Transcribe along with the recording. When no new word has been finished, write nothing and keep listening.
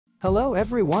Hello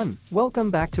everyone,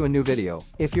 welcome back to a new video.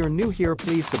 If you're new here,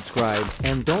 please subscribe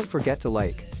and don't forget to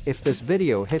like. If this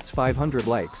video hits 500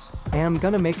 likes, I'm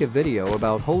gonna make a video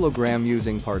about hologram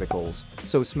using particles,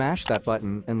 so smash that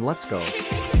button and let's go.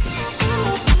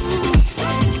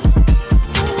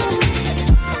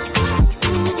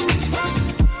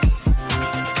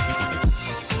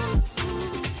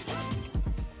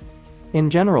 In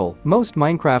general, most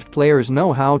Minecraft players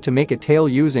know how to make a tail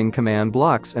using command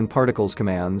blocks and particles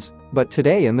commands, but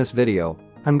today in this video,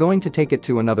 I'm going to take it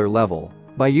to another level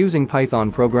by using Python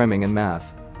programming and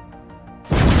math.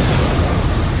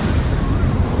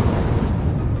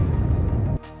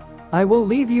 I will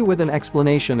leave you with an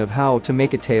explanation of how to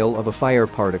make a tail of a fire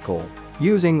particle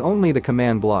using only the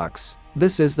command blocks.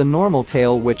 This is the normal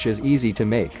tail, which is easy to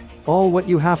make. All what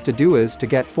you have to do is to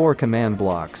get 4 command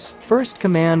blocks. First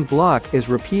command block is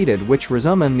repeated, which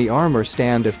resummon the armor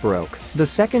stand if broke. The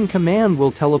second command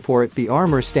will teleport the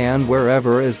armor stand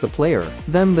wherever is the player.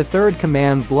 Then the third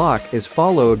command block is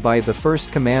followed by the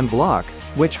first command block,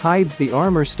 which hides the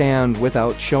armor stand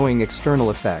without showing external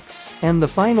effects. And the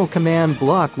final command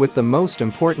block with the most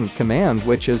important command,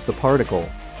 which is the particle.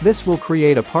 This will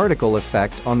create a particle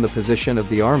effect on the position of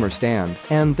the armor stand.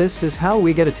 And this is how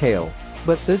we get a tail.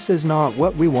 But this is not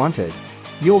what we wanted.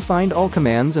 You'll find all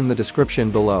commands in the description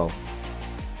below.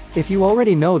 If you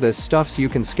already know this stuff, so you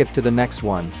can skip to the next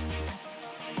one.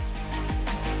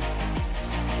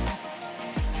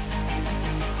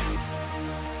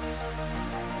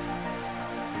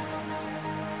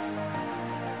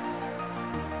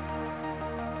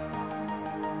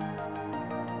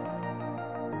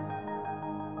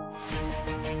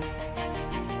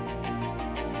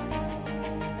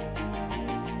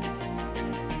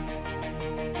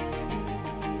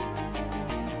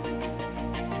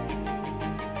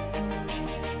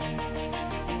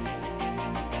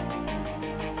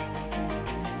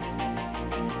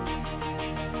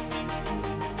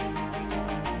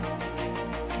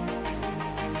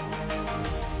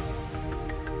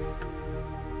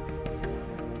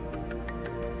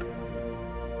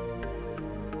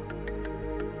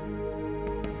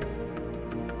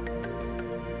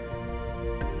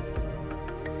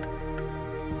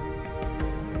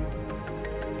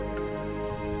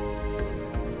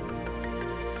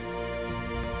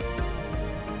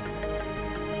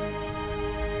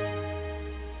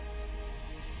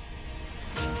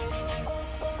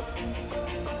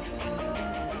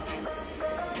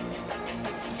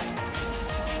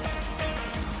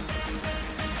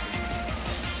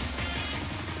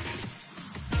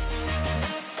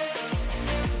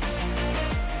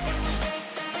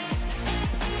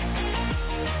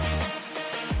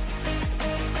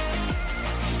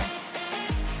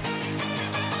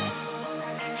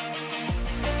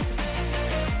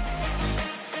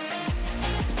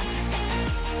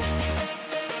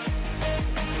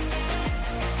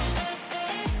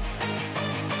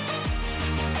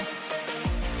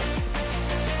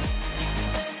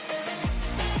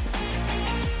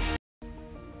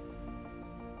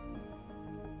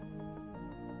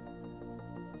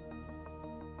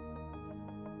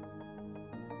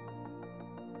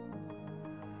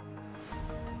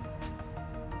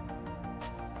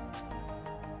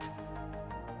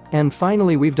 And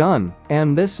finally we've done,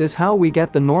 and this is how we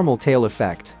get the normal tail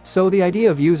effect. So the idea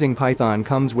of using Python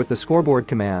comes with the scoreboard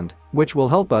command, which will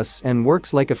help us and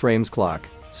works like a frames clock,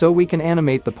 so we can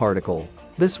animate the particle.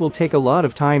 This will take a lot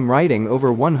of time writing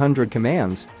over 100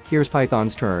 commands. Here's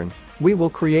Python's turn. We will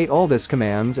create all these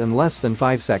commands in less than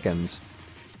 5 seconds.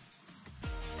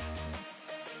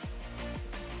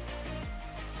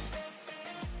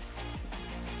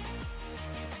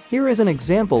 Here is an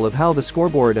example of how the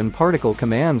scoreboard and particle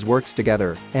commands works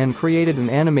together and created an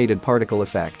animated particle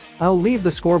effect. I'll leave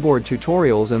the scoreboard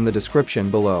tutorials in the description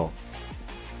below.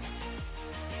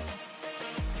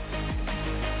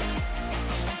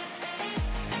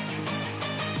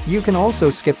 You can also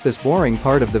skip this boring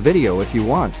part of the video if you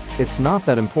want, it's not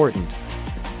that important.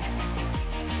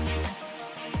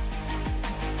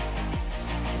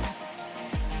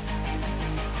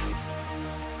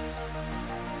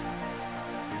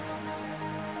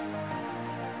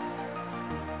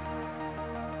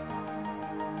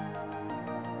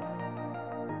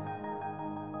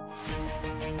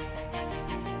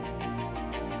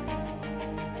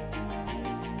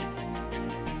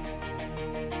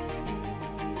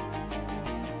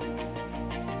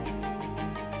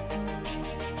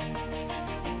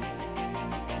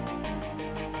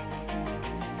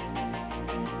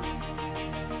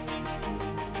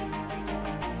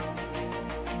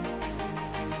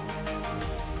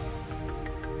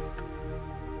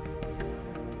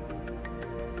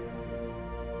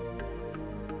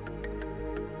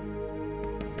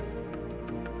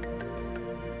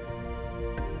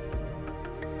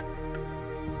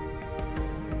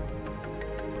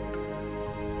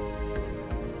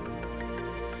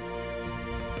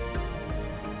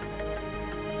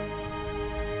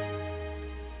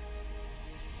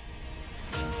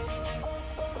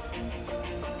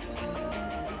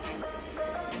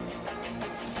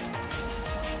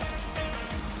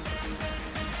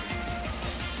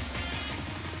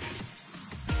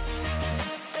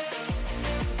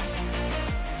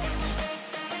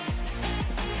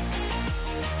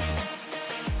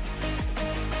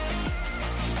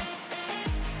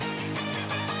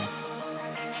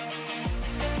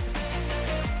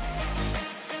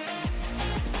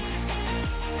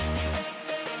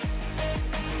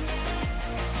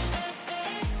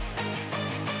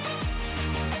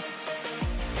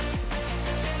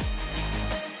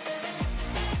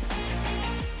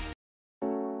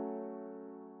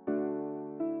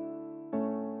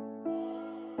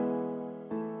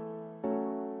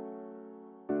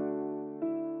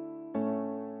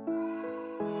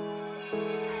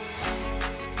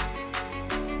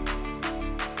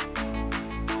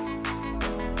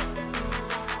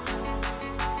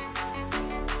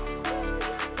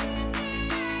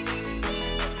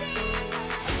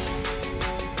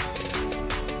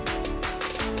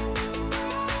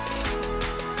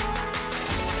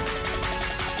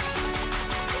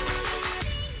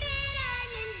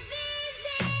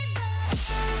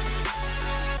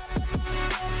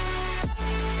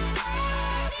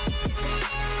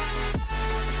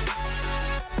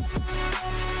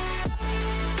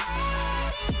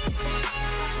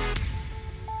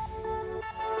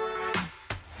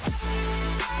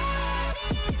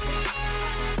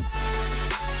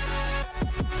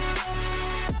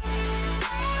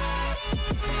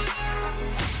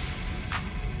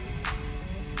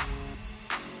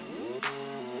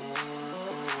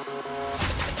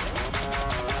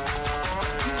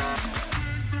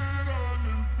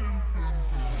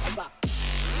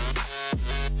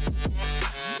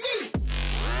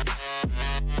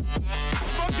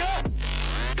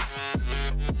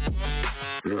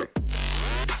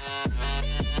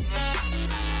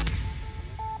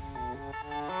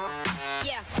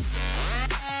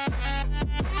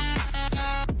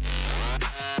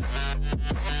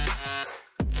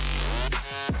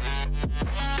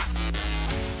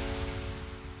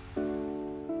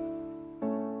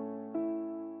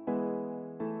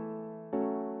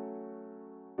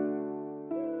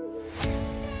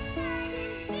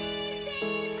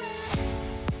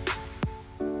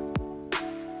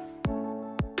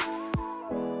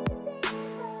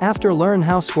 After learn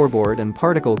how scoreboard and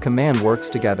particle command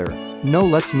works together. Now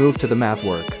let's move to the math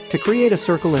work. To create a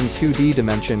circle in 2D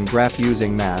dimension graph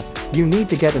using math, you need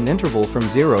to get an interval from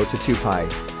 0 to 2 pi.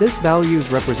 This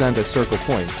values represent as circle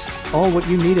points. All what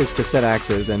you need is to set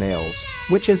axes and aisles,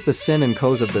 which is the sin and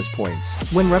cos of this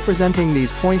points. When representing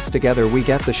these points together we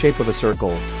get the shape of a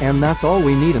circle, and that's all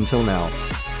we need until now.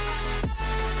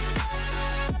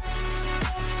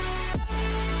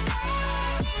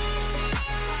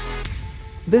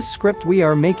 This script we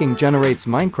are making generates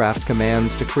Minecraft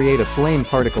commands to create a flame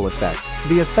particle effect.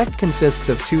 The effect consists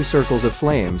of two circles of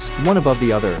flames, one above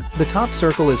the other. The top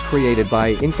circle is created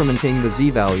by incrementing the z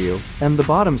value, and the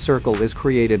bottom circle is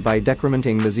created by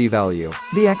decrementing the z value.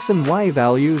 The x and y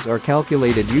values are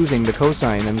calculated using the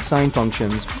cosine and sine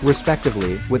functions,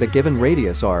 respectively, with a given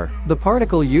radius r. The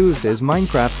particle used is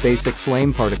Minecraft basic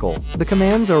flame particle. The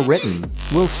commands are written.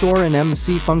 We'll store an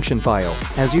MC function file.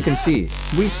 As you can see,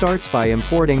 we start by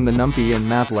importing the NumPy and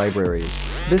math libraries.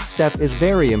 This step is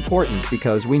very important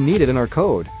because we need it in our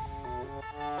code.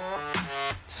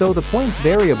 So the points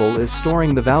variable is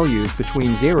storing the values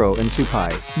between 0 and 2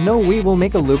 pi. Now we will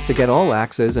make a loop to get all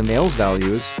axes and aisles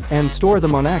values, and store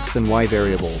them on x and y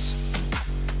variables.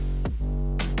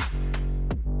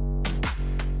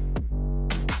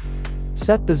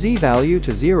 Set the z value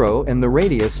to 0 and the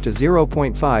radius to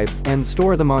 0.5 and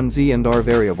store them on z and r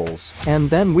variables. And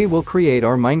then we will create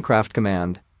our Minecraft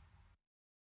command.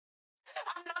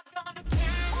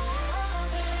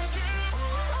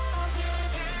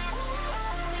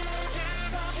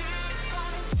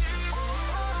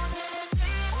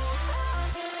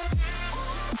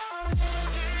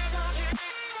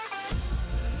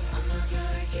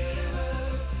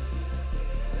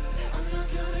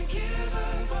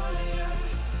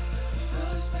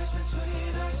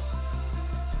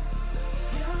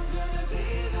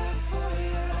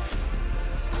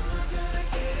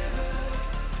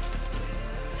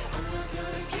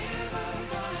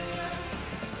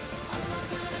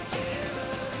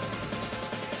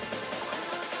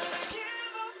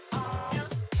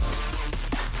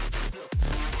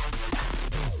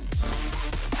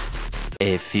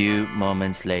 A few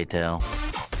moments later.